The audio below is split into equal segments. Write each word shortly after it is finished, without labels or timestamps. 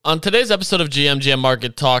On today's episode of GM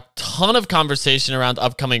Market Talk, ton of conversation around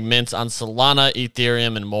upcoming mints on Solana,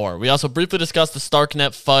 Ethereum, and more. We also briefly discussed the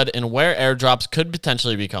Starknet FUD and where airdrops could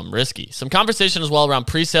potentially become risky. Some conversation as well around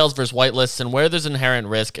pre-sales versus whitelists and where there's inherent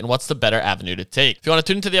risk and what's the better avenue to take. If you want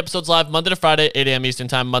to tune into the episodes live Monday to Friday, 8 a.m. Eastern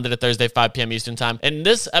Time, Monday to Thursday, 5 p.m. Eastern Time. And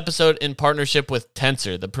this episode in partnership with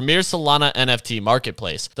Tensor, the premier Solana NFT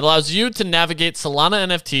marketplace that allows you to navigate Solana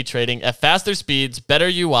NFT trading at faster speeds, better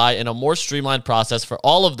UI, and a more streamlined process for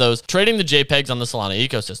all of those trading the JPEGs on the Solana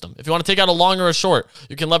ecosystem. If you want to take out a long or a short,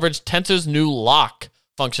 you can leverage Tensor's new lock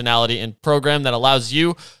functionality and program that allows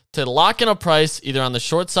you to lock in a price either on the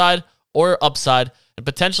short side or upside and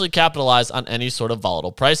potentially capitalize on any sort of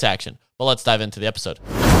volatile price action. But let's dive into the episode.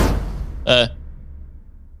 How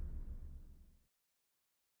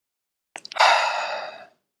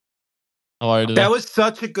are you today? That was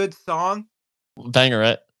such a good song. Banger,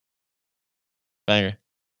 right? Banger.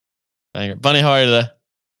 Bunny, how are you today?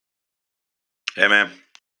 Hey, man.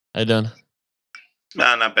 How you doing?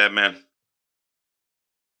 Nah, not bad, man.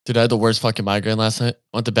 Dude, I had the worst fucking migraine last night.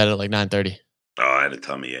 Went to bed at like 9:30. Oh, I had a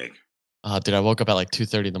tummy ache. Dude, I woke up at like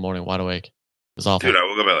 2:30 in the morning, wide awake. It was awful. Dude, I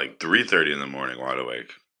woke up at like 3:30 in the morning, wide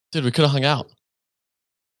awake. Dude, we could have hung out.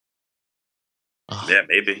 Oh, Yeah,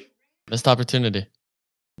 maybe. missed opportunity.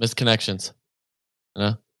 Missed connections. You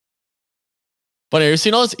know? Bunny, are you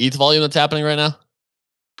seeing all this ETH volume that's happening right now?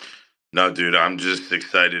 No, dude, I'm just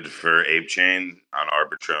excited for Ape Chain on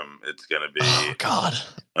Arbitrum. It's going to be Oh, God.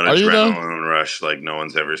 an Are you, though? adrenaline rush like no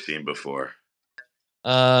one's ever seen before.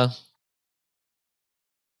 Are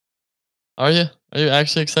you? Are you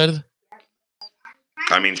actually excited?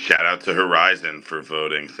 I mean, shout out to Horizon for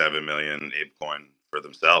voting 7 million ApeCoin for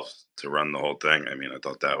themselves to run the whole thing. I mean, I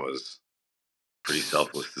thought that was a pretty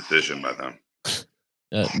selfless decision by them.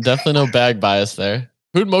 Yeah, definitely no bag bias there.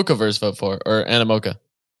 Who'd Mochaverse vote for? Or Animoca?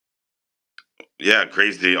 Yeah,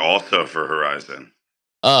 crazy also for Horizon.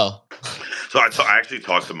 Oh. So I actually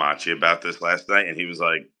talked to Machi about this last night, and he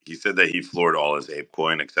said that he floored all his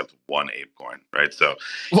ApeCoin except one ApeCoin, right? So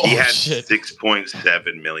he had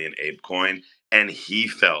 6.7 million ApeCoin, and he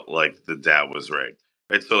felt like the DAO was rigged,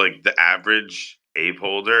 right? So like the average Ape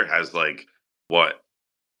holder has like what?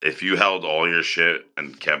 If you held all your shit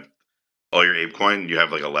and kept all your ApeCoin, you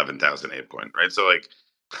have like 11,000 ApeCoin, right? So like,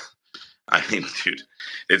 I mean, dude,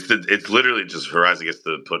 it's literally just Horizon gets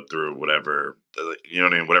to put through whatever, you know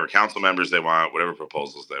what I mean, whatever council members they want, whatever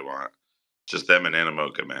proposals they want. Just them and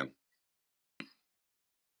Animoca, man.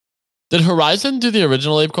 Did Horizon do the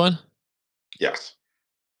original ApeCoin? Yes.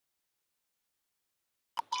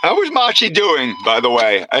 How was Machi doing, by the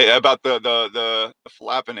way, about the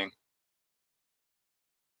flapping?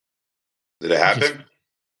 Did it happen?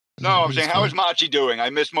 No, I'm saying, how is Machi doing? I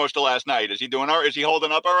missed most of last night. Is he doing all right? Is he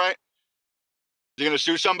holding up all right? Is he going to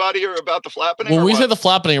sue somebody or about the flapping? When we say the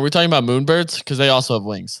flapping, are we talking about moonbirds? Because they also have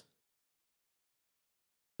wings.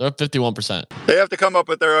 They're up 51%. They have to come up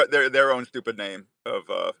with their own stupid name of,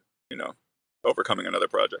 overcoming another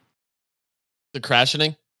project. The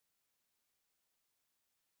crashing?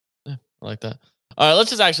 Yeah, I like that. All right, let's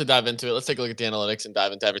just actually dive into it. Let's take a look at the analytics and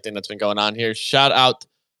dive into everything that's been going on here. Shout out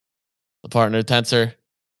the partner, Tensor,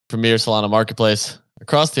 premier Solana marketplace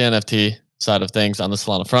across the NFT side of things on the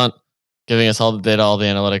Solana front, giving us all the data, all the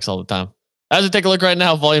analytics all the time. As we take a look right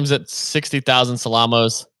now, volume's at 60,000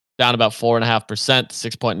 Solamos, down about 4.5%,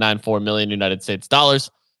 6.94 million United States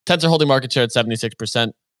dollars. Tensor holding market share at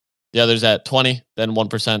 76%. The others at 20, then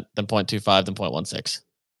 1%, then 0.25, then 0.16.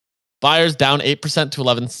 Buyers down 8% to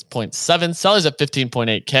 11.7. Sellers at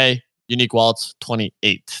 15.8K. Unique wallets,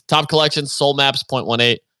 28. Top collections, Soul Maps,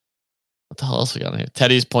 0.18. What the hell else we got in here?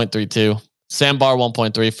 Teddy's 0.32. Sandbar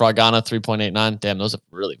 1.3. Frogana 3.89. Damn, those have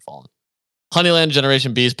really fallen. Honeyland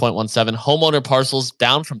Generation B's 0.17. Homeowner parcels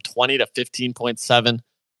down from 20 to 15.7.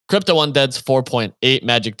 Crypto Undead's 4.8.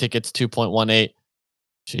 Magic Tickets 2.18.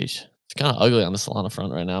 Sheesh. It's kind of ugly on the Solana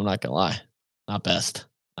front right now. I'm not going to lie. Not best.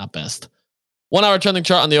 1 hour trending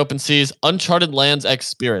chart on the open seas. Uncharted Lands X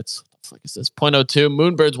Spirits. What the fuck is this? 0.02.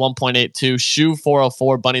 Moonbirds 1.82. Shoe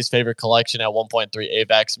 404. Bunny's favorite collection at 1.3.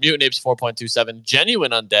 AVAX. Mutant Apes 4.27.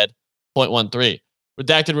 Genuine Undead 0.13.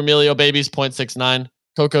 Redacted Remilio Babies 0.69.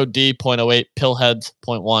 Coco D 0.08. Pillheads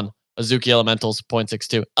 0.1. Azuki Elementals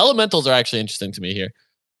 0.62. Elementals are actually interesting to me here.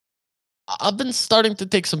 I've been starting to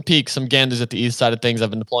take some peeks, some ganders at the east side of things.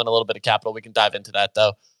 I've been deploying a little bit of capital. We can dive into that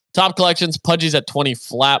though. Top collections, Pudgy's at 20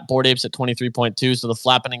 flat, Bored Apes at 23.2. So the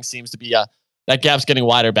flattening seems to be that gap's getting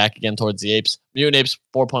wider back again towards the apes. Mutant Apes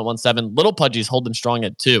 4.17. Little Pudgy's holding strong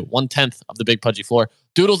at 2, 1/10 of the big Pudgy floor.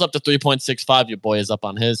 Doodle's up to 3.65. Your boy is up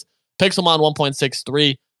on his. Pixelmon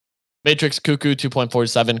 1.63. Matrix Cuckoo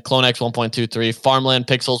 2.47, Clonex 1.23, Farmland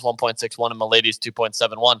Pixels 1.61, and Milady's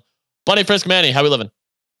 2.71. Bunny Frisk Manny, how we living?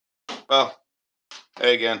 Well,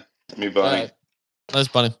 hey again, me Bunny. Nice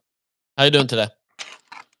Bunny. How you doing today?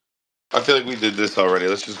 I feel like we did this already.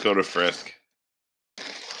 Let's just go to Frisk.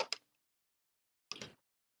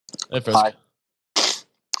 Hey Frisk.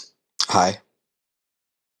 Hi.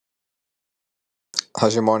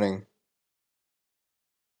 How's your morning?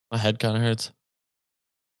 My head kind of hurts.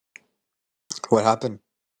 What happened?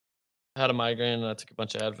 I had a migraine and I took a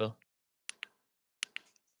bunch of Advil.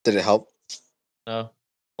 Did it help? No.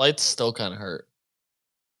 Lights still kind of hurt.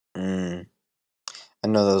 I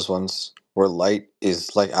know those ones where light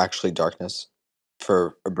is like actually darkness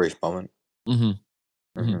for a brief moment.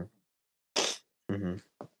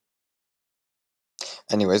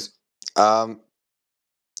 Anyways,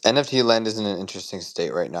 NFT land is in an interesting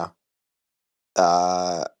state right now.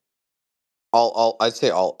 I'd say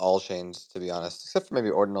all chains, to be honest, except for maybe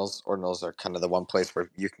ordinals. Ordinals are kind of the one place where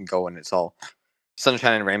you can go and it's all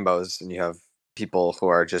sunshine and rainbows, and you have people who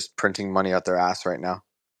are just printing money out their ass right now.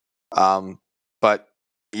 But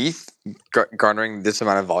ETH garnering this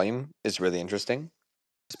amount of volume is really interesting,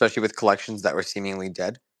 especially with collections that were seemingly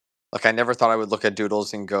dead. Like, I never thought I would look at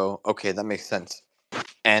Doodles and go, okay, that makes sense.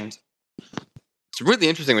 And it's really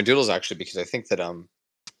interesting with Doodles, actually, because I think that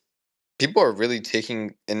people are really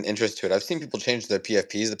taking an interest to it. I've seen people change their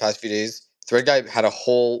PFPs the past few days. Thread Guy had a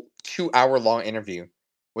whole 2-hour-long interview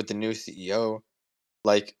with the new CEO.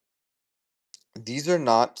 Like, these are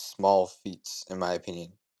not small feats, in my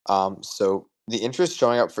opinion. So the interest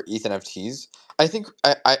showing up for ETH NFTs, I think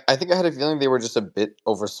I think I had a feeling they were just a bit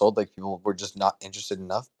oversold. Like, people were just not interested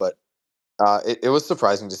enough. But it was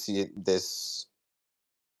surprising to see this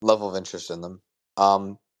level of interest in them.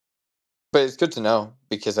 But it's good to know,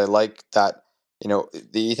 because I like that,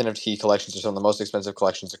 the ETH NFT collections are some of the most expensive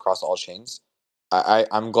collections across all chains.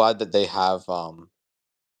 I'm glad that they have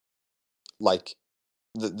like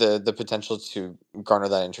the potential to garner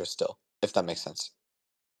that interest still, if that makes sense.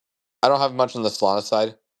 I don't have much on the Solana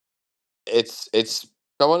side. It's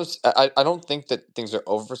I don't think that things are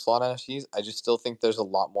over for Solana NFTs. I just still think there's a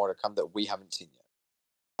lot more to come that we haven't seen yet.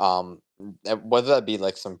 And whether that be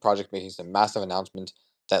like some project making some massive announcement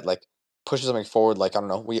that like pushes something forward, like, I don't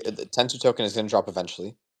know, the Tensor token is going to drop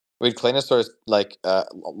eventually. We had Claynosaurus like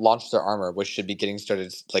launch their armor, which should be getting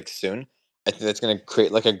started like soon. I think that's going to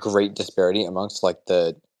create like a great disparity amongst like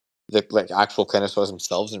the like actual Claynosaurus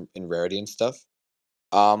themselves in rarity and stuff.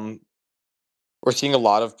 We're seeing a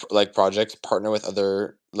lot of like projects partner with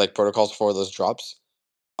other like protocols for those drops.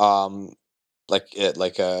 Um,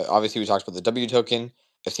 obviously we talked about the W token.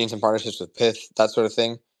 I've seen some partnerships with Pyth, that sort of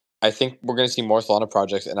thing. I think we're going to see more Solana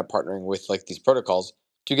projects end up partnering with like these protocols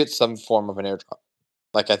to get some form of an airdrop.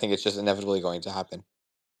 Like, I think it's just inevitably going to happen.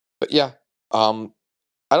 But yeah, I don't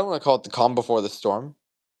want to call it the calm before the storm,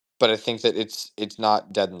 but I think that it's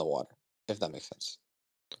not dead in the water, if that makes sense.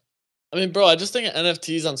 I mean, bro, I just think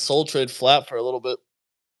NFTs on Soul trade flat for a little bit.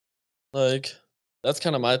 Like, that's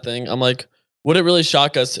kind of my thing. I'm like, would it really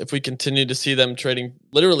shock us if we continue to see them trading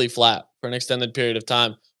literally flat for an extended period of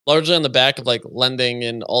time, largely on the back of like lending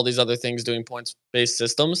and all these other things doing points-based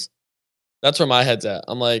systems? That's where my head's at.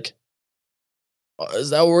 I'm like, is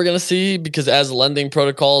that what we're going to see? Because as lending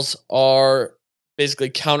protocols are basically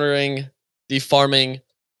countering the farming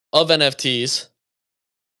of NFTs,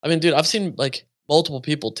 I mean, dude, I've seen like multiple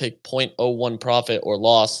people take 0.01 profit or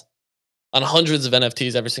loss on hundreds of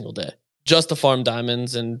NFTs every single day just to farm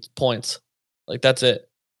diamonds and points. Like, that's it.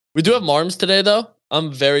 We do have Marms today, though.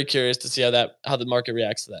 I'm very curious to see how the market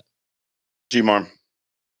reacts to that. Gmarm.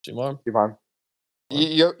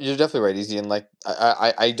 You're definitely right, Easy, and like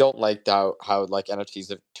I don't like how like NFTs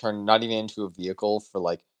have turned not even into a vehicle for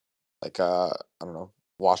like I don't know,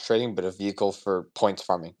 wash trading, but a vehicle for points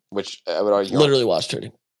farming, which I would argue literally wash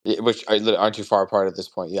trading, which aren't too far apart at this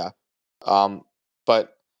point. Yeah,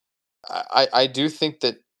 but I do think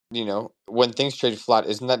that, when things trade flat,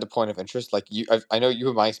 isn't that the point of interest? Like, I know you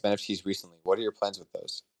have mined some NFTs recently. What are your plans with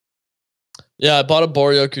those? Yeah, I bought a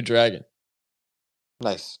Boryoku Dragon.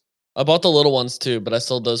 Nice. I bought the little ones too, but I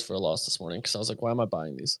sold those for a loss this morning because I was like, why am I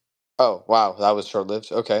buying these? Oh, wow. That was short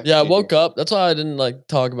lived. Okay. Yeah, I woke up. That's why I didn't like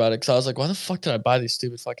talk about it, because I was like, why the fuck did I buy these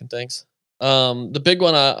stupid fucking things? The big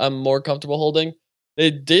one I'm more comfortable holding.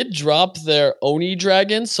 They did drop their Oni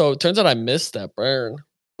Dragon, so it turns out I missed that burn.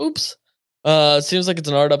 Oops. Seems like it's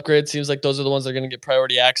an art upgrade. Seems like those are the ones that are going to get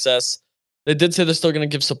priority access. They did say they're still going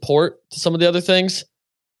to give support to some of the other things.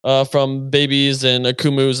 From babies and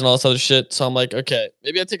Akumus and all this other shit. So I'm like, okay,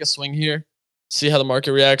 maybe I take a swing here, see how the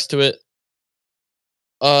market reacts to it.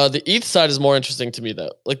 The ETH side is more interesting to me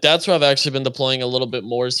though. Like that's where I've actually been deploying a little bit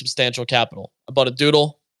more substantial capital. I bought a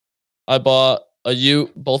Doodle. I bought a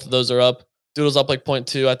Ute. Both of those are up. Doodle's up like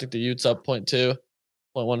 0.2. I think the Ute's up 0.2,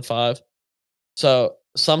 0.15. So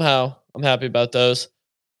somehow I'm happy about those.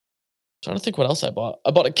 Trying to think what else I bought.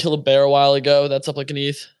 I bought a Kill a Bear a while ago. That's up like an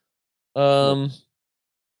ETH.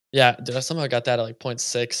 Yeah, dude, I somehow got that at like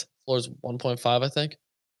 0.6. Floor's 1.5, I think.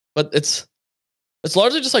 But it's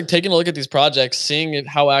largely just like taking a look at these projects, seeing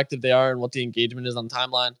how active they are and what the engagement is on the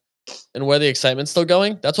timeline and where the excitement's still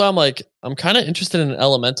going. That's why I'm kind of interested in an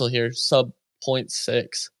Elemental here, sub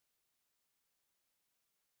 0.6.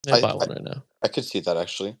 Maybe buy one right now. I could see that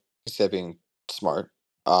actually. I could see that being smart.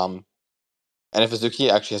 And if Azuki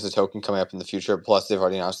actually has a token coming up in the future, plus they've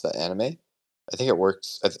already announced that anime, I think it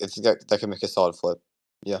works. I think that could make a solid flip.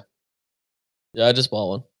 Yeah. Yeah, I just bought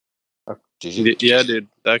one. Oh, GG. Yeah, dude,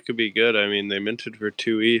 that could be good. I mean, they minted for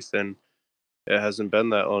 2 ETH, and it hasn't been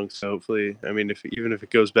that long, so hopefully, I mean, even if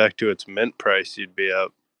it goes back to its mint price, you'd be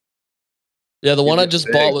up. Yeah, the one I just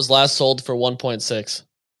bought was last sold for 1.6.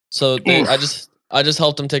 So I just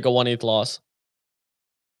helped them take a 1 ETH loss.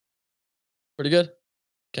 Pretty good.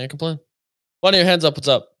 Can't complain. Bunny, your hands up. What's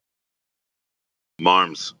up?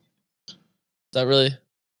 Marms. Is that really?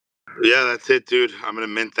 Yeah, that's it, dude. I'm gonna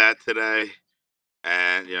mint that today,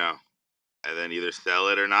 and and then either sell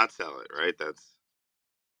it or not sell it. Right? That's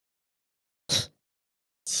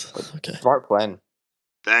okay. Smart plan.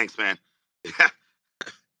 Thanks, man. Yeah.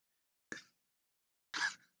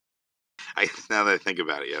 I guess now that I think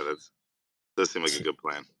about it, yeah, does seem like a good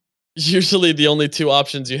plan. Usually the only two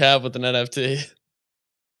options you have with an NFT.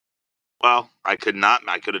 Well, I could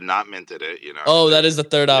have not minted it, Oh, that is the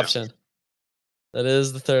third option. That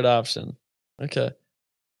is the third option. Okay.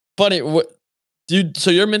 Bunny,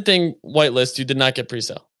 so you're minting whitelist, you did not get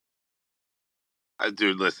pre-sale.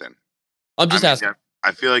 Dude, listen. I'm just asking.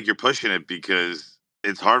 I feel like you're pushing it because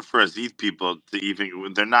it's hard for us ETH people to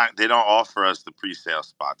even they don't offer us the pre-sale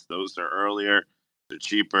spots. Those are earlier, they're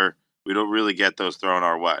cheaper. We don't really get those thrown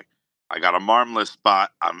our way. I got a Marmless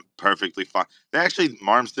spot. I'm perfectly fine.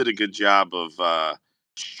 Marms did a good job of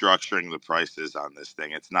structuring the prices on this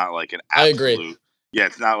thing. It's not like an absolute. I agree. Yeah,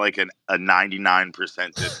 it's not like a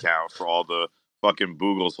 99% discount for all the fucking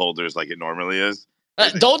Boogles holders like it normally is.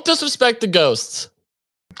 Don't disrespect the ghosts.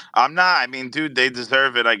 I'm not. I mean, dude, they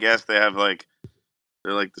deserve it. I guess they have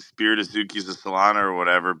they're like the Spirit Azuki's of Solana or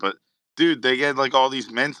whatever. But dude, they get like all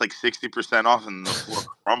these mints like 60% off, and the floor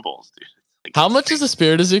crumbles, dude. Like, how much is the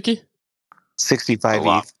Spirit Azuki? 65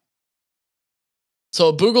 ETH. So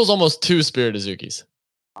a Boogle's almost 2 Spirit Azukis.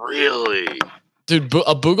 Really? Dude,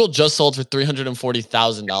 a Boogle just sold for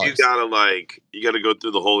 $340,000. You gotta go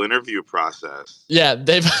through the whole interview process. Yeah,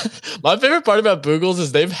 my favorite part about Boogles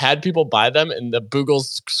is they've had people buy them, and the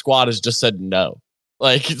Boogles squad has just said no.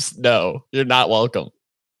 Like, no, you're not welcome.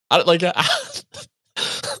 Yeah,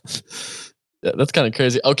 that's kind of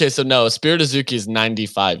crazy. Okay, so no, Spirit Azuki is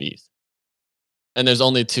 95 ETH, and there's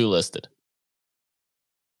only 2 listed.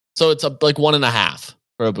 So it's like 1.5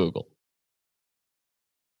 for a Boogle.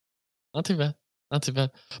 Not too bad. Not too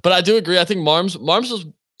bad. But I do agree. I think Marms was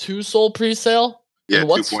 2 sold pre-sale. Yeah,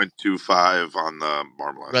 2.25 on the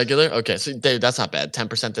Marmless. Regular? Okay, so Dave, that's not bad.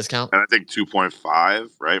 10% discount? And I think 2.5,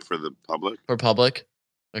 right, for the public? For public?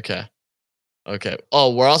 Okay.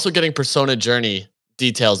 Oh, we're also getting Persona Journey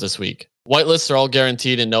details this week. Whitelists are all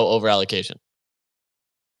guaranteed and no over allocation.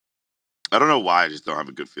 I don't know why. I just don't have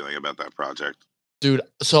a good feeling about that project. Dude,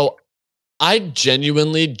 so I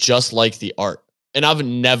genuinely just like the art. And I've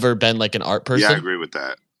never been like an art person. Yeah, I agree with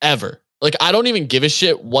that. Ever. Like, I don't even give a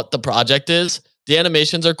shit what the project is. The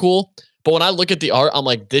animations are cool. But when I look at the art, I'm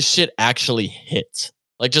like, this shit actually hits.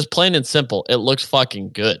 Like, just plain and simple, it looks fucking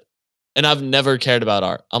good. And I've never cared about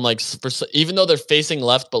art. I'm like, even though they're facing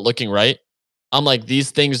left but looking right, I'm like,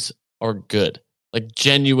 these things are good. Like,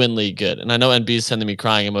 genuinely good. And I know NB is sending me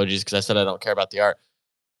crying emojis because I said I don't care about the art.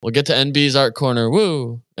 We'll get to NB's art corner,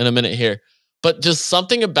 woo, in a minute here. But just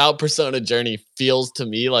something about Persona Journey feels to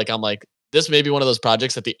me like I'm like, this may be one of those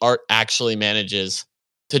projects that the art actually manages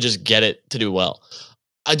to just get it to do well.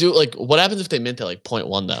 I do like, what happens if they mint at like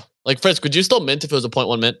 0.1 though? Like, Fritz, could you still mint if it was a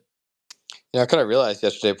 0.1 mint? Yeah, I kind of realized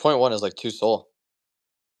yesterday 0.1 is like 2 SOL.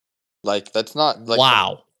 Like, that's not like.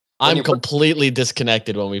 Wow. I'm completely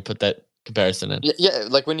disconnected when we put that comparison in. Yeah,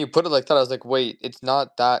 like when you put it like that, I was like, wait, it's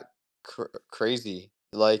not that crazy.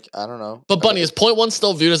 Like, I don't know. But Bunny, is 0.1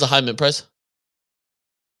 still viewed as a high mint price?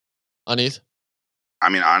 On ETH? I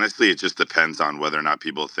mean, honestly, it just depends on whether or not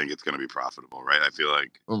people think it's going to be profitable, right? I feel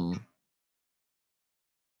like.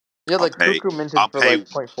 Yeah, like Cuckoo minted for like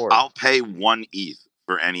 0.4. I'll pay 1 ETH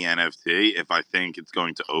for any NFT if I think it's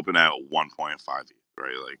going to open at 1.5 ETH,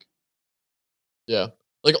 right? Like, yeah,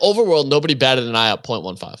 like Overworld, nobody batted an eye at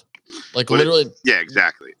 0.15. Like literally, yeah,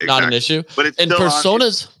 exactly, not an issue. But it's and still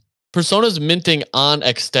Persona's minting on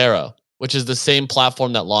Xterra, which is the same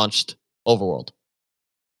platform that launched Overworld.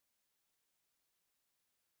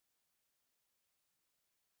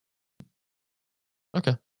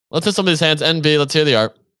 Okay, let's hit some of these hands. NB, let's hear the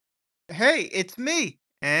art. Hey, it's me,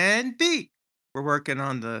 NB. We're working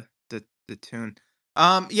on the tune.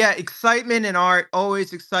 Yeah, excitement in art,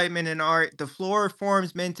 always excitement in art. The Flora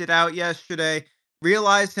forms minted out yesterday.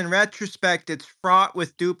 Realized in retrospect it's fraught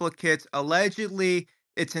with duplicates. Allegedly,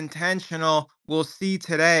 it's intentional. We'll see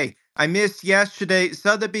today. I missed yesterday.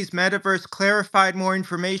 Sotheby's Metaverse clarified more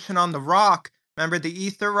information on the rock. Remember the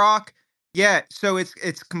Ether rock? Yeah, so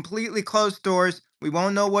it's completely closed doors. We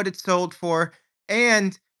won't know what it's sold for.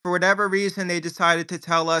 And for whatever reason, they decided to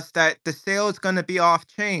tell us that the sale is going to be off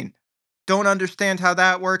chain. Don't understand how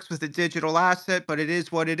that works with a digital asset, but it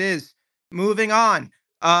is what it is. Moving on.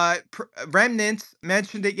 Remnants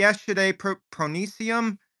mentioned it yesterday.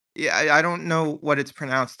 Pronesium. Yeah, I don't know what it's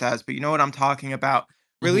pronounced as, but you know what I'm talking about.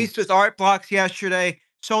 Released with art blocks yesterday.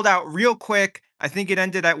 Sold out real quick. I think it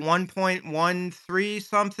ended at 1.13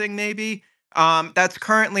 something maybe. That's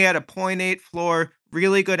currently at a 0.8 floor.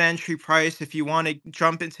 Really good entry price if you want to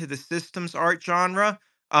jump into the systems art genre.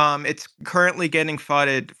 It's currently getting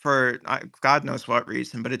fudded for God knows what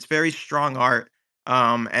reason, but it's very strong art.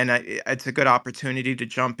 And it's a good opportunity to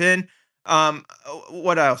jump in.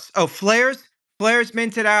 What else? Oh, Flares. Flares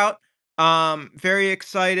minted out. Very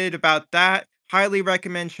excited about that. Highly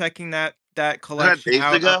recommend checking that collection days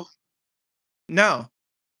out. ago? No,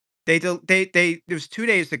 it was 2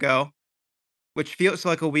 days ago, which feels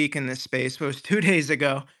like a week in this space, but it was 2 days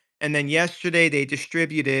ago. And then yesterday they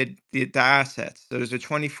distributed the assets. So there's a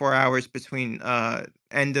 24 hours between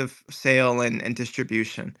end of sale and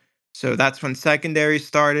distribution. So that's when secondary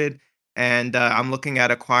started. And I'm looking at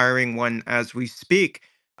acquiring one as we speak.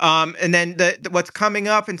 And then what's coming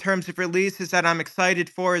up in terms of releases that I'm excited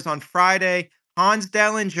for is on Friday. Hans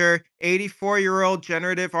Dellinger, 84-year-old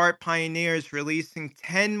generative art pioneer, is releasing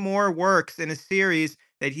 10 more works in a series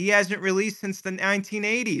that he hasn't released since the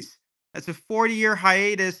 1980s. That's a 40-year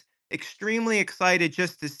hiatus. Extremely excited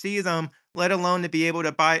just to see them, let alone to be able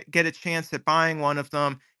to get a chance at buying one of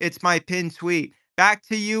them. It's my pinned tweet. Back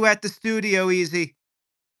to you at the studio, Easy.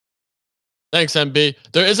 Thanks, MB.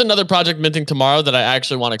 There is another project minting tomorrow that I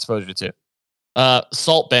actually want exposure to.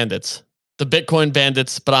 Salt Bandits. The Bitcoin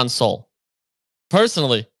Bandits, but on Sol.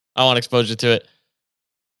 Personally, I want exposure to it.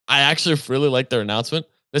 I actually really like their announcement.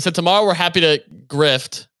 They said tomorrow we're happy to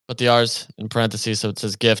grift, but the R's in parentheses, so it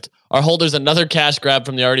says gift. Our holders another cash grab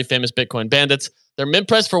from the already famous Bitcoin Bandits. Their mint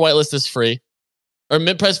price for whitelist is free. Or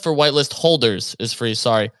mint price for whitelist holders is free,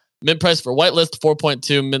 sorry. Mint price for whitelist,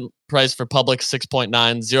 4.2. Mint price for public, 6.9.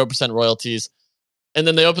 0% royalties. And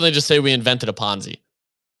then they openly just say we invented a Ponzi.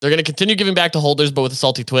 They're going to continue giving back to holders, but with a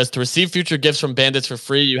salty twist. To receive future gifts from bandits for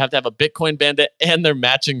free, you have to have a Bitcoin Bandit and their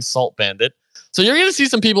matching Salt Bandit. So you're going to see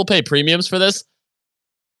some people pay premiums for this.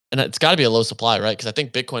 And it's got to be a low supply, right? Because I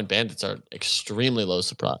think Bitcoin Bandits are extremely low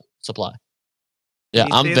supply. Yeah,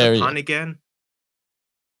 I'm very... Pun again?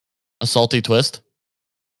 A salty twist?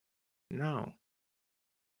 No.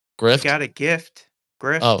 Grift? You got a gift.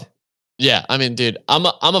 Grift. Oh. Yeah, I mean, dude, I'm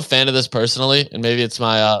a fan of this personally, and maybe it's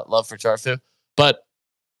my love for Charfu. But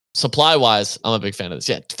supply-wise, I'm a big fan of this.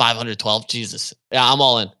 Yeah, 512, Jesus. Yeah, I'm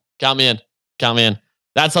all in. Count me in.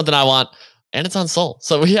 That's something I want. And it's on Sol.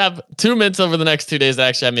 So we have 2 mints over the next 2 days that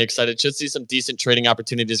actually have me excited. Should see some decent trading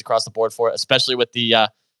opportunities across the board for it, especially with the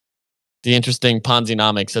interesting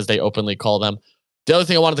Ponzi-nomics, as they openly call them. The other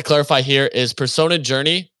thing I wanted to clarify here is Persona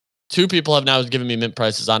Journey. 2 people have now given me mint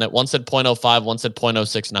prices on it. One said 0.05, one said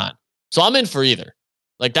 0.069. So I'm in for either.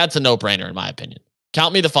 Like, that's a no-brainer in my opinion.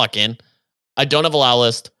 Count me the fuck in. I don't have a allow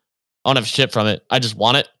list. I don't have shit from it. I just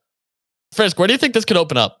want it. Frisk, where do you think this could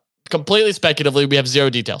open up? Completely speculatively, we have 0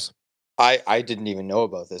 details. I didn't even know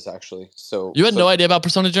about this actually. So you had no idea about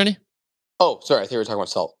Persona Journey? Oh, sorry. I think we were talking about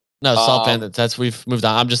Salt. No, Salt Bandits. We've moved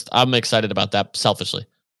on. I'm excited about that selfishly.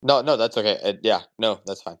 No, that's okay. Yeah, no,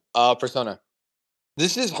 that's fine. Persona.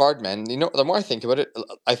 This is hard, man. You know, the more I think about it,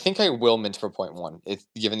 I think I will mint for 0.1 if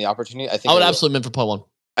given the opportunity. I would absolutely mint for 0.1.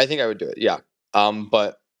 I think I would do it. Yeah.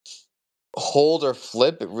 But hold or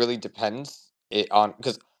flip, it really depends on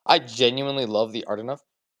because I genuinely love the art enough.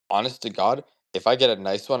 Honest to God, if I get a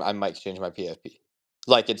nice one, I might change my PFP.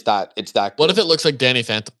 Like it's that good. What if it looks like Danny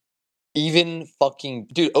Phantom? Even fucking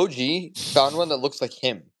dude, OG found one that looks like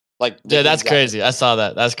him. Like yeah, that's crazy. I saw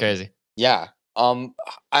that. That's crazy. Yeah.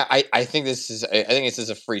 I think this is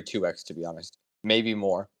a free 2x to be honest. Maybe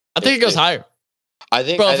more. I think it goes higher. I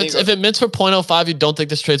think, Bro, if it mints for 0.05, you don't think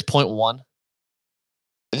this trade's 0.1?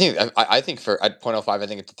 I think for at 0.05, I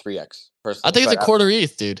think it's a 3x. Personally, I think it's a quarter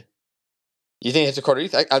ETH, dude. You think it's a quarter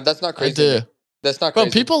ETH? That's not crazy. I do. That's not Bro,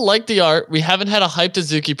 crazy. people like the art. We haven't had a hyped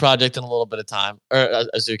Azuki project in a little bit of time, or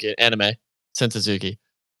Azuki anime since Azuki.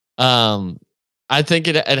 I think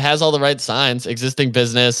it has all the right signs. Existing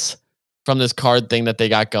business from this card thing that they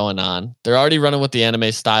got going on. They're already running with the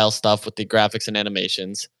anime style stuff with the graphics and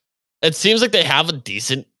animations. It seems like they have a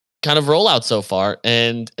decent kind of rollout so far,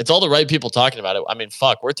 and it's all the right people talking about it. I mean,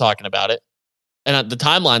 fuck, we're talking about it, and the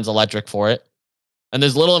timeline's electric for it. And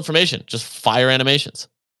there's little information, just fire animations.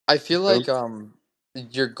 I feel like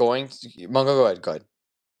you're going to Mungo. Go ahead.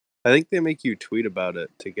 I think they make you tweet about it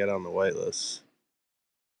to get on the whitelist.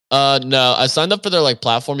 No, I signed up for their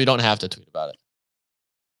platform. You don't have to tweet about it.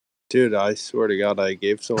 Dude, I swear to God, I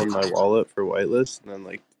gave someone my wallet for whitelist, and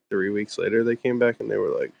then 3 weeks later they came back and they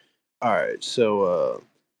were like, "All right, so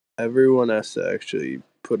everyone has to actually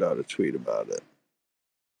put out a tweet about it,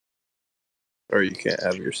 or you can't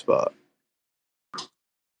have your spot."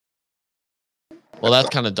 Well, that's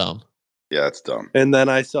kind of dumb. Yeah, it's dumb. And then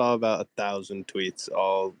I saw about 1,000 tweets,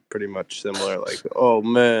 all pretty much similar. Like, "Oh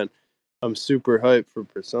man, I'm super hyped for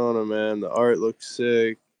Persona, man. The art looks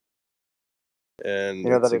sick, and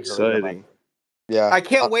it's exciting." Yeah, I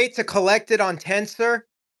can't wait to collect it on Tensor.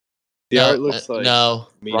 The art looks like no,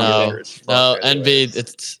 anyways. Envy.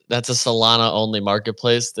 That's a Solana only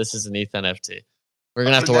marketplace. This is an ETH NFT. We're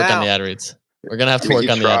gonna have to work on the ad reads. We're gonna have to work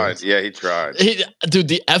on the ad reads. Yeah, he tried. Dude,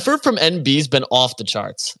 the effort from NB's been off the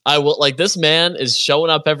charts. I will this man is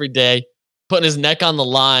showing up every day, putting his neck on the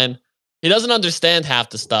line. He doesn't understand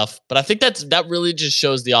half the stuff, but I think that really just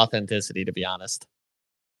shows the authenticity, to be honest.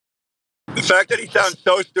 The fact that he sounds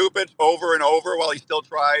so stupid over and over while he still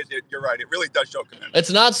tries, you're right. It really does show commitment.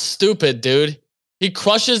 It's not stupid, dude. He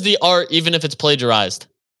crushes the art even if it's plagiarized.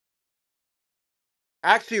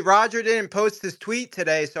 Actually, Roger didn't post his tweet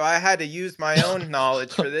today, so I had to use my own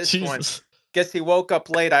knowledge for this one. Guess he woke up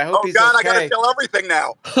late. I hope he's okay. I gotta tell everything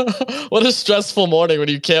now. What a stressful morning when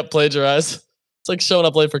you can't plagiarize. It's like showing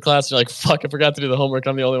up late for class and you're like, fuck, I forgot to do the homework.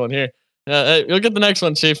 I'm the only one here. Hey, you'll get the next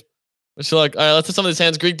one, Chief. Wish you luck. All right, let's hit some of these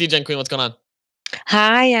hands. Greek DJ Queen, what's going on?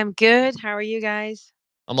 Hi, I'm good. How are you guys?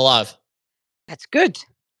 I'm alive. That's good.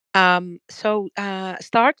 So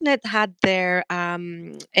Starknet had their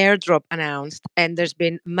airdrop announced, and there's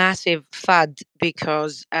been massive FUD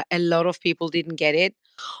because a lot of people didn't get it,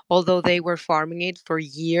 although they were farming it for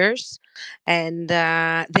years. And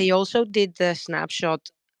they also did the snapshot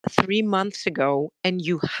 3 months ago, and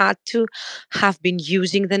you had to have been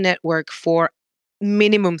using the network for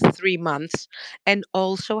minimum 3 months and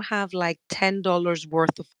also have $10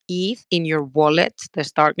 worth of ETH in your wallet, the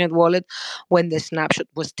Starknet wallet, when the snapshot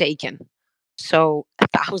was taken. So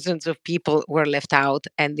thousands of people were left out,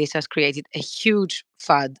 and this has created a huge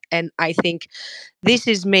FUD. And I think this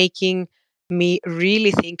is making me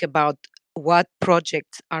really think about what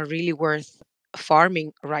projects are really worth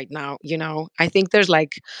farming right now. I think there's a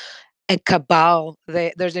cabal.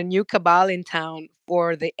 There's a new cabal in town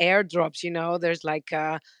for the airdrops. There's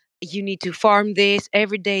you need to farm this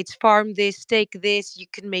every day. It's farm this, stake this. You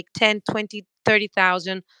can make 10, 20,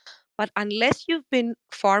 30,000. But unless you've been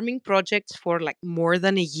farming projects for more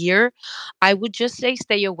than a year, I would just say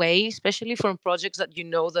stay away, especially from projects that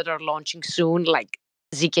that are launching soon, like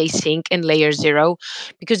ZK Sync and Layer Zero,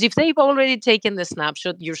 because if they've already taken the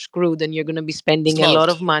snapshot, you're screwed, and you're going to be spending a lot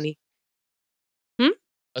of money.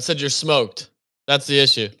 I said you're smoked. That's the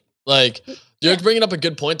issue. You're bringing up a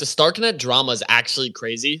good point. The Starknet drama is actually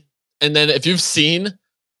crazy. And then if you've seen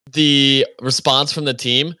the response from the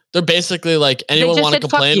team, they're basically anyone want to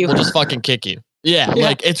complain, we'll just fucking kick you. Yeah.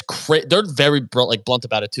 It's crazy. They're very blunt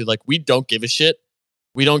about it too. We don't give a shit.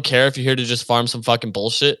 We don't care if you're here to just farm some fucking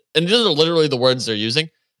bullshit. And these are literally the words they're using.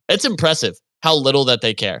 It's impressive how little that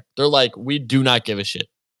they care. They're we do not give a shit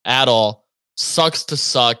at all. Sucks to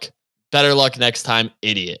suck. Better luck next time,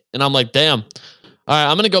 idiot. And I'm like, damn. All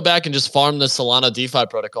right, I'm going to go back and just farm the Solana DeFi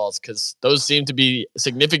protocols because those seem to be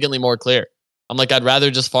significantly more clear. I'm I'd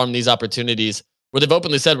rather just farm these opportunities where they've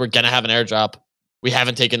openly said we're going to have an airdrop. We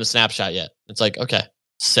haven't taken a snapshot yet. It's okay,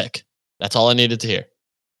 sick. That's all I needed to hear.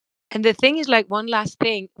 And the thing is, one last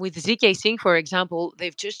thing with ZK Sync, for example,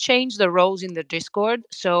 they've just changed the roles in the Discord.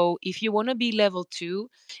 So if you want to be level 2,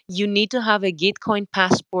 you need to have a Gitcoin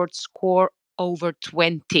passport score over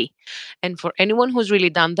 20. And for anyone who's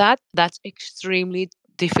really done that, that's extremely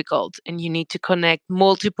difficult. And you need to connect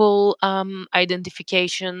multiple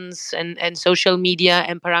identifications and social media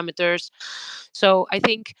and parameters. So I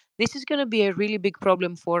think this is going to be a really big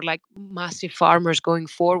problem for like massive farmers going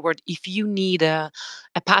forward. If you need a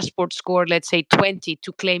passport score, let's say 20,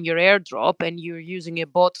 to claim your airdrop, and you're using a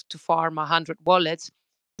bot to farm 100 wallets,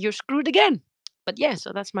 you're screwed again. But yeah,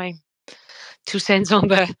 so that's my 2 cents on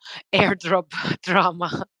the airdrop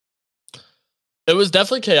drama. It was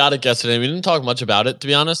definitely chaotic yesterday. We didn't talk much about it, to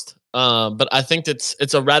be honest. But I think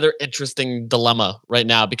it's a rather interesting dilemma right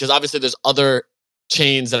now, because obviously there's other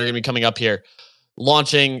chains that are going to be coming up here,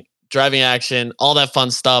 launching, driving action, all that fun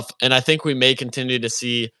stuff. And I think we may continue to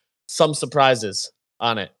see some surprises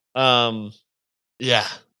on it. Yeah,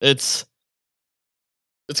 it's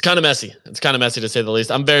kind of messy. It's kind of messy, to say the least.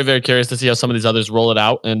 I'm very, very curious to see how some of these others roll it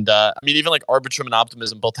out. And I mean, even like Arbitrum and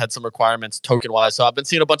Optimism both had some requirements token wise. So I've been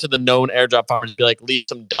seeing a bunch of the known airdrop farmers be like, leave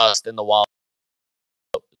some dust in the wallet.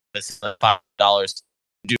 This is $5.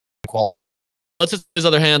 Do qual. Let's just his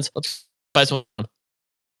other hands. Let's buy some.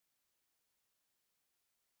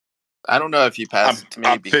 I don't know if you passed it to me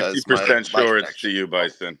I'm because 50% sure it's to you,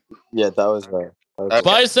 Bison. Yeah, that was right. Okay.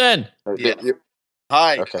 Bison. Yeah.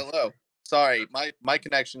 Hi. Okay. Hello. Sorry, my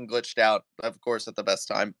connection glitched out, of course, at the best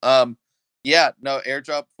time. Yeah, no,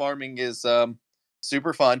 airdrop farming is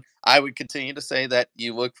super fun. I would continue to say that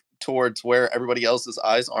you look towards where everybody else's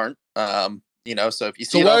eyes aren't. You know, so if you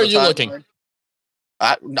see, so where are you looking?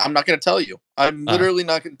 I'm not going to tell you. I'm literally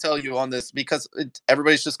not going to tell you on this because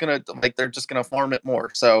everybody's just going to they're just going to farm it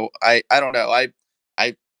more. So I don't know. I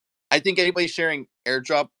think anybody sharing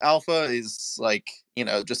airdrop alpha is like, you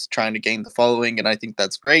know, just trying to gain the following, and I think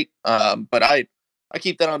that's great. But I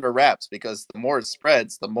keep that under wraps because the more it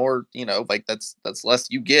spreads, the more, you know, like that's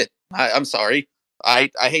less you get. I'm sorry.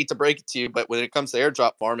 I hate to break it to you, but when it comes to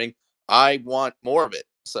airdrop farming, I want more of it.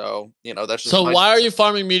 So, you know, that's just so why are you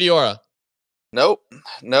farming Meteora? Nope.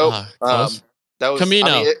 That was Camino.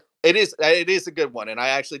 I mean, it is a good one, and I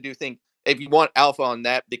actually do think if you want alpha on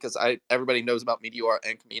that, because everybody knows about Meteor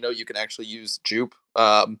and Camino, you can actually use Jupe.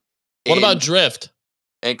 What about Drift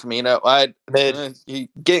and Camino?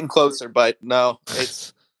 Getting closer, but no,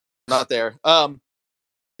 it's not there.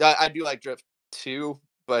 I do like Drift too,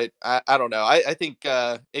 but I don't know. I think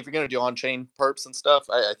if you're gonna do on-chain perps and stuff,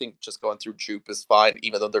 I think just going through Jupe is fine,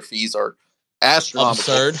 even though their fees are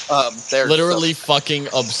astronomical. Absurd. They're literally fucking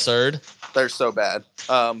absurd. They're so bad.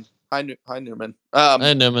 Hi Newman.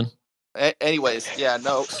 Hey Newman. Anyways, yeah,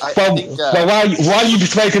 no. I think, while you've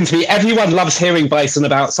spoken to me, everyone loves hearing Bison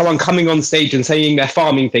about someone coming on stage and saying they're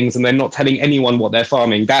farming things and they're not telling anyone what they're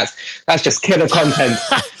farming. That's just killer content.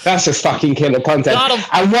 That's just fucking killer content.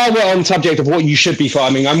 And while we're on subject of what you should be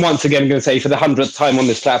farming, I'm once again going to say for the 100th time on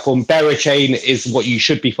this platform, Berachain is what you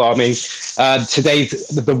should be farming. Today,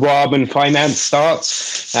 the Ramen Finance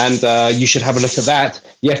starts, and you should have a look at that.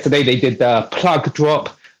 Yesterday, they did the plug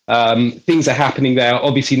drop. Things are happening there.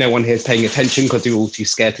 Obviously, no one here is paying attention because they're all too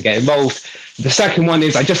scared to get involved. The second one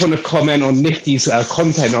is I just want to comment on Nifty's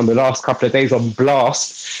content on the last couple of days on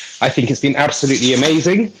Blast. I think it's been absolutely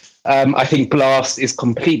amazing. I think Blast is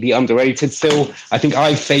completely underrated still. I think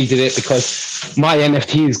I faded it because my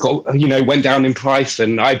NFTs went down in price,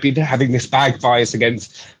 and I've been having this bag bias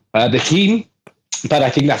against the team, but I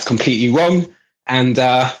think that's completely wrong. And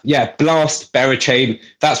Blast, Berachain,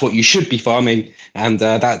 that's what you should be farming. And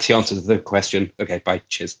that's the answer to the question. Okay, bye.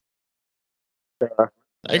 Cheers.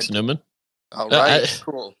 Thanks, Newman. All right,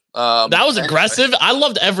 cool. That was aggressive. I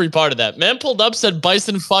loved every part of that. Man pulled up, said,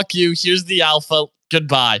 Bison, fuck you. Here's the alpha.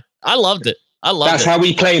 Goodbye. I loved it. That's how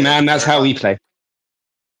we play, man. That's how we play.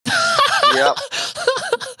 Yep.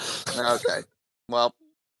 Okay. Well,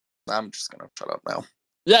 I'm just going to shut up now.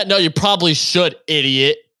 Yeah, no, you probably should,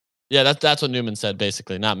 idiot. Yeah, that's what Newman said,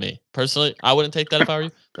 basically, not me. Personally, I wouldn't take that if I were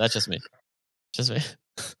you. That's just me. Just me.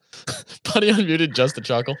 Buddy unmuted just to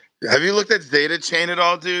chuckle. Have you looked at Zeta Chain at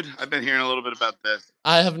all, dude? I've been hearing a little bit about this.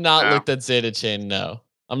 I have not looked at Zeta Chain, no.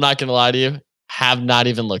 I'm not going to lie to you. Have not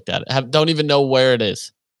even looked at it. Don't even know where it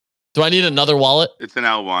is. Do I need another wallet? It's an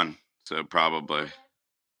L1, so probably.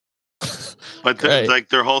 But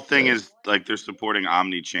their whole thing is like they're supporting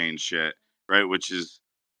omni-chain shit, right? Which is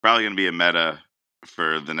probably going to be a meta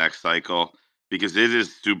for the next cycle, because it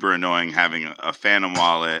is super annoying having a Phantom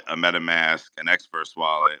wallet, a MetaMask, an Xverse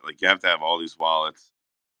wallet. Like you have to have all these wallets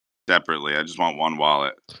separately. I just want one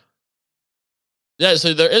wallet. Yeah,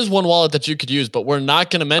 so there is one wallet that you could use, but we're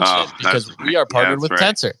not going to mention it because we are partnered with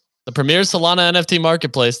Tensor, the premier Solana NFT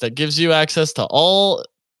marketplace that gives you access to all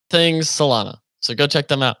things Solana. So go check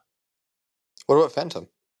them out. What about Phantom?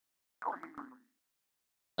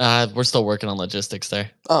 We're still working on logistics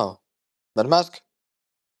there. Oh, MetaMask?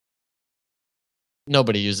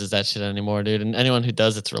 Nobody uses that shit anymore, dude. And anyone who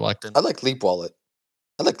does, it's reluctant. I like Leap Wallet.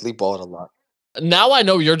 I like Leap Wallet a lot. Now I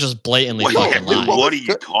know you're just blatantly fucking lying. What are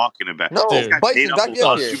you talking about? No, Bison, back me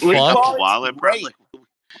up here. Wallet, bro.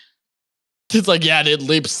 It's like, yeah, dude,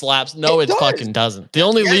 Leap slaps. No, it fucking doesn't. The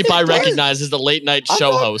only Leap I recognize is the late night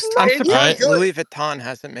show host. I'm surprised Louis Vuitton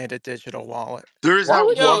hasn't made a digital wallet. There is not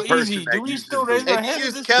one person easy. that Do we uses still the raise our Leap. hands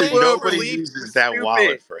at this Dude, stage? nobody uses that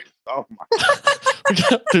wallet for it. Oh my!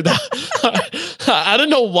 Dude, I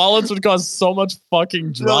didn't know wallets would cause so much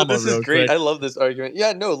fucking drama. No, this is great. Quick. I love this argument.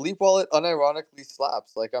 Yeah, no, Leap Wallet unironically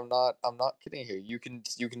slaps. Like I'm not kidding here. You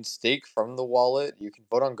can stake from the wallet. You can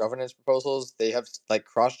vote on governance proposals. They have like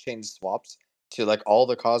cross-chain swaps to like all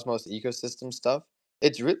the Cosmos ecosystem stuff.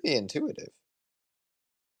 It's really intuitive.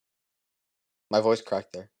 My voice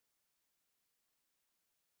cracked there.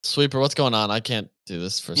 Sweeper, what's going on? I can't do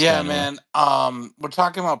this for Yeah, man. We're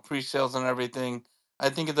talking about pre-sales and everything. I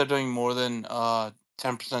think if they're doing more than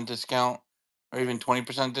 10% discount or even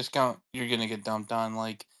 20% discount, you're gonna get dumped on.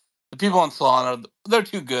 Like the people on Solana, they're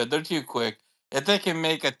too good. They're too quick. If they can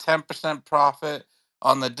make a 10% profit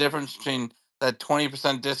on the difference between that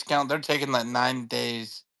 20% discount, they're taking that 9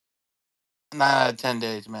 days, 9 out of 10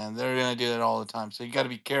 days, man. They're gonna do that all the time. So you got to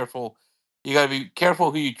be careful. You got to be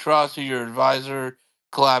careful who you trust, who your advisor,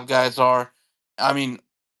 collab guys are. I mean,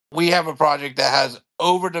 we have a project that has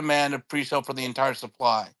over demand of pre-sale for the entire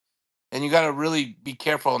supply, and you got to really be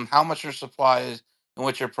careful on how much your supply is and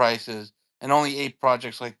what your price is. And only 8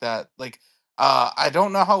 projects like that. Like, I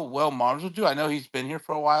don't know how well Mars will do. I know he's been here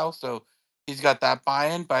for a while, so he's got that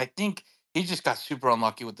buy-in. But I think he just got super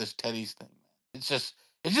unlucky with this Teddy's thing. It just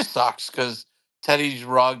sucks because Teddy's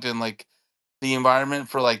rugged and like the environment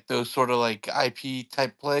for like those sort of like IP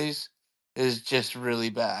type plays is just really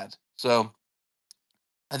bad. So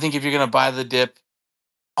I think if you're gonna buy the dip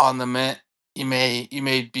on the mint, you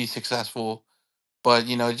may be successful. But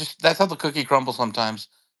just that's how the cookie crumbles sometimes.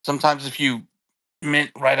 Sometimes if you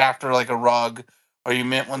mint right after like a rug or you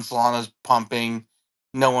mint when Solana's pumping,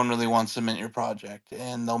 no one really wants to mint your project.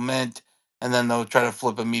 And they'll mint and then they'll try to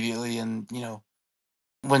flip immediately. And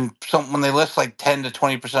when they list like 10 to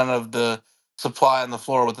 20% of the supply on the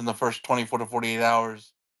floor within the first 24 to 48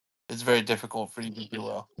 hours, it's very difficult for you to do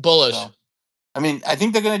well. Bullish. So, I mean, I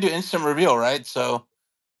think they're going to do instant reveal, right? So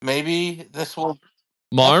maybe this will.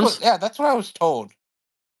 Mars? That's what I was told.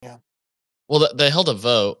 Yeah. Well, they held a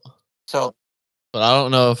vote. So. But I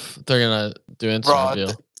don't know if they're going to do instant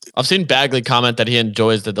reveal. I've seen Bagley comment that he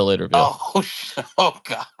enjoys the delayed reveal. Oh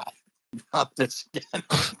God. Not this again.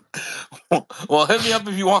 Well, hit me up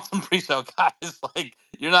if you want some pre-sale, guys. Like,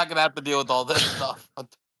 you're not going to have to deal with all this stuff.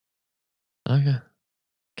 Okay.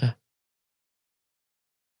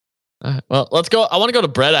 All right. Well, let's go. I want to go to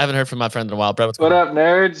Brett. I haven't heard from my friend in a while. Brett, what up,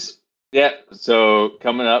 nerds? Yeah. So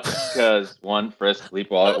coming up, because 1, Frisk Leap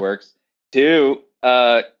Wallet works. 2,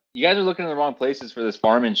 you guys are looking in the wrong places for this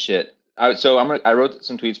farming shit. I wrote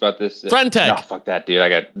some tweets about this. Friend tech. No, fuck that, dude. I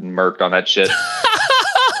got murked on that shit.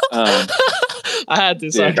 I had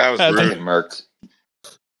to. Sorry. Dude, that was rude. Murked.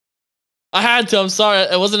 I had to. I'm sorry.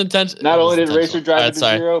 It wasn't intentional. Not only did Racer drive it to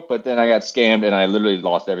 0, but then I got scammed and I literally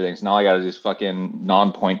lost everything. So now I got to do fucking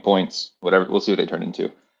non-point points, whatever. We'll see what they turn into.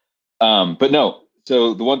 But no.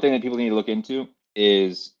 So the one thing that people need to look into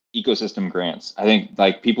is ecosystem grants. I think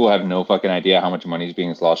like people have no fucking idea how much money is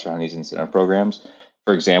being lost around these incentive programs.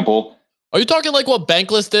 For example, are you talking like what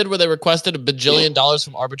Bankless did, where they requested $1 bajillion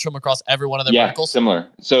from Arbitrum across every one of their verticals? Similar.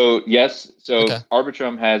 So yes,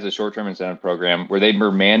 Arbitrum has a short-term incentive program where they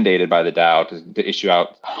were mandated by the DAO to issue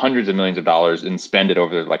out hundreds of millions of dollars and spend it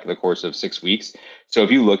over like the course of 6 weeks. So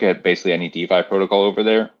if you look at basically any DeFi protocol over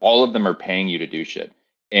there, all of them are paying you to do shit.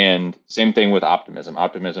 And same thing with Optimism.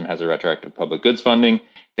 Optimism has a retroactive public goods funding.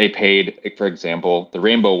 They paid, for example, the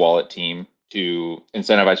Rainbow Wallet team to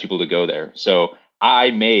incentivize people to go there. So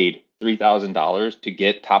I made $3,000 to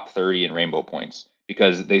get top 30 in Rainbow points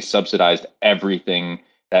because they subsidized everything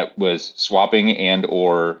that was swapping and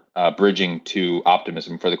or bridging to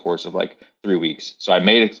Optimism for the course of like 3 weeks. So I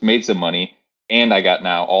made some money and I got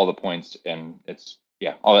now all the points, and it's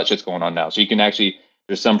all that shit's going on now. So you can actually,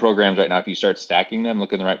 there's some programs right now, if you start stacking them,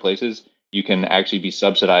 look in the right places, you can actually be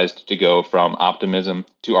subsidized to go from Optimism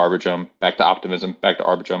to Arbitrum, back to Optimism, back to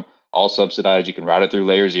Arbitrum, all subsidized. You can route it through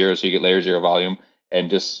layer 0 so you get layer 0 volume. And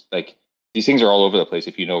just like these things are all over the place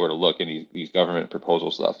if you know where to look in these government proposal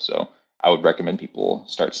stuff. So I would recommend people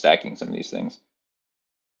start stacking some of these things.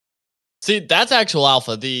 See, that's actual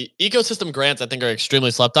alpha. The ecosystem grants, I think, are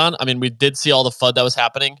extremely slept on. I mean, we did see all the FUD that was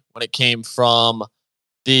happening when it came from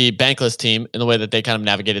the Bankless team in the way that they kind of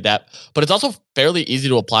navigated that. But it's also fairly easy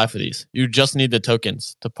to apply for these. You just need the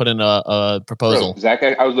tokens to put in a proposal. Bro, Zach,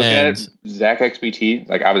 I was looking at it. Zach XBT,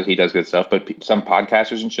 like obviously he does good stuff, but some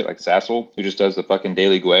podcasters and shit like Sassel, who just does the fucking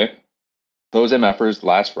Daily Gwei, those MFers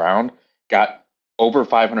last round got over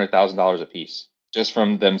 $500,000 a piece just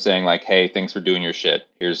from them saying like, "Hey, thanks for doing your shit.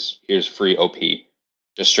 Here's free OP,"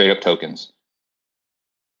 just straight up tokens.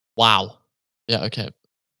 Wow. Yeah. Okay.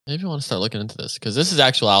 Maybe I want to start looking into this because this is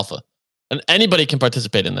actual alpha, and anybody can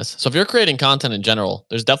participate in this. So if you're creating content in general,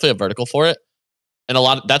 there's definitely a vertical for it, and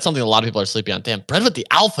that's something a lot of people are sleeping on. Damn, Bread with the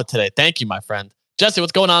alpha today. Thank you, my friend. Jesse,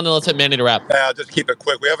 what's going on? And let's hit Manny to wrap. Just keep it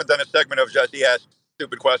quick. We haven't done a segment of Jesse asks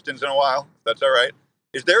stupid questions in a while. That's all right.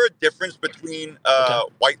 Is there a difference between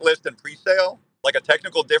whitelist and pre-sale? Like a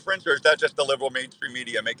technical difference, or is that just the liberal mainstream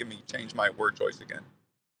media making me change my word choice again?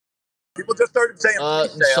 People just started saying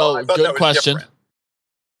pre-sale. So good question. Different.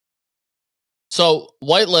 So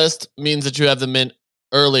whitelist means that you have the mint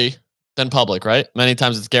early than public, right? Many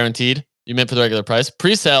times it's guaranteed. You mint for the regular price.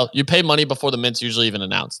 Pre-sale, you pay money before the mint's usually even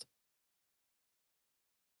announced.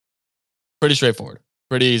 Pretty straightforward.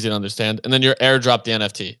 Pretty easy to understand. And then you airdrop the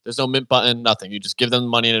NFT. There's no mint button, nothing. You just give them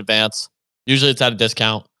money in advance. Usually it's at a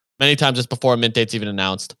discount. Many times it's before a mint date's even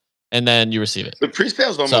announced. And then you receive it. The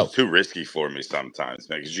pre-sale is almost too risky for me sometimes,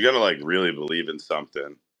 man, because you got to like really believe in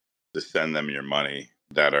something to send them your money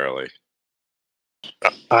that early.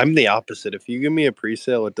 I'm the opposite. If you give me a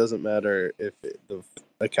pre-sale, it doesn't matter if the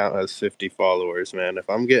account has 50 followers, man. If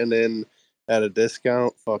I'm getting in at a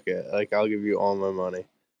discount, fuck it. Like, I'll give you all my money.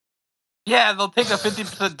 Yeah, they'll take a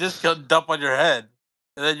 50% discount dump on your head.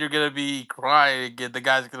 And then you're going to be crying, and the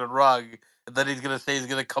guy's going to rug. And then he's going to say he's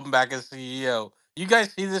going to come back as CEO. You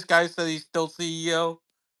guys see this guy said he's still CEO?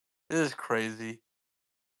 This is crazy.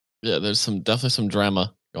 Yeah, there's definitely some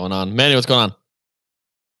drama going on. Manny, what's going on?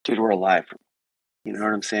 Dude, we're alive. You know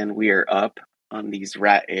what I'm saying? We are up on these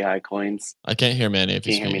rat AI coins. I can't hear Manny if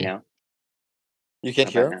you hear me now. You can't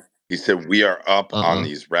hear him? He said we are up on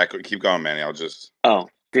these rat. Keep going, Manny. I'll just. Oh,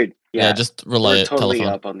 dude. Yeah, just relay we're it. Totally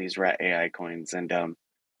telephone. up on these rat AI coins, and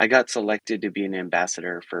I got selected to be an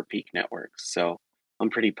ambassador for Peak Networks. So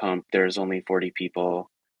I'm pretty pumped. There's only 40 people,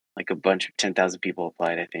 like a bunch of 10,000 people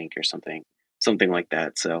applied, I think, or something like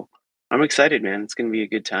that. So I'm excited, man. It's gonna be a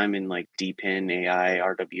good time in like DeepIn, AI,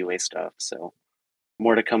 RWA stuff. So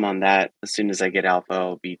more to come on that. As soon as I get alpha,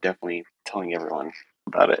 I'll be definitely telling everyone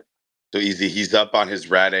about it. So easy. He's up on his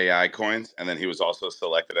rat AI coins, and then he was also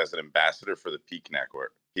selected as an ambassador for the Peak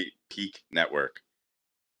Network. Peak Network.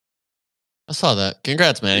 I saw that.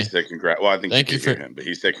 Congrats, Manny. He said congrats. Well, I think you can hear him, but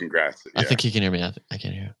he said congrats. Yeah. I think he can hear me. I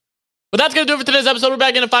can't hear him. But that's going to do it for today's episode. We're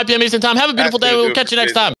back in at 5 p.m. Eastern time. Have a beautiful day. We'll catch you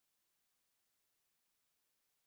next time.